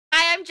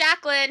I'm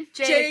Jacqueline.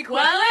 Jake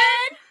Wellen.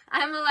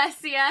 I'm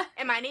Alessia.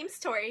 And my name's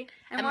Tori.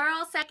 And we're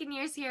all second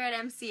years here at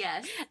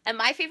MCS. And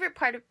my favorite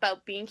part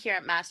about being here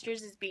at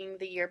Masters is being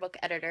the yearbook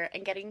editor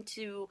and getting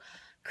to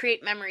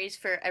create memories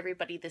for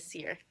everybody this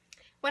year.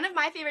 One of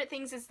my favorite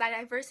things is the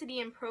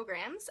diversity in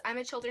programs. I'm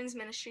a children's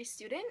ministry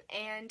student,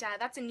 and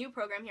that's a new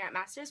program here at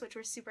Masters, which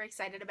we're super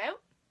excited about.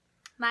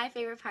 My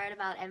favorite part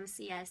about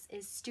MCS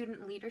is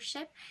student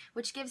leadership,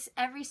 which gives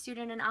every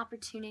student an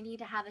opportunity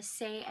to have a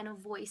say and a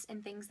voice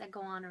in things that go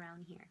on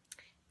around here.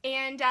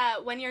 And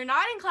when you're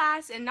not in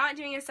class and not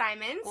doing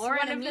assignments... Or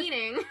in a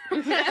meeting.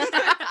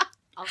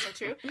 Also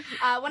true.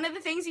 One of the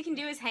things you can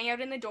do is hang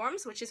out in the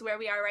dorms, which is where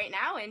we are right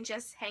now, and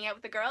just hang out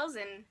with the girls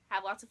and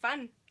have lots of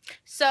fun.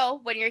 So,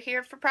 when you're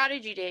here for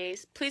Prodigy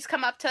Days, please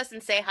come up to us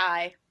and say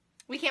hi.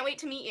 We can't wait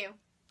to meet you.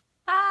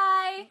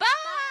 Bye! Bye!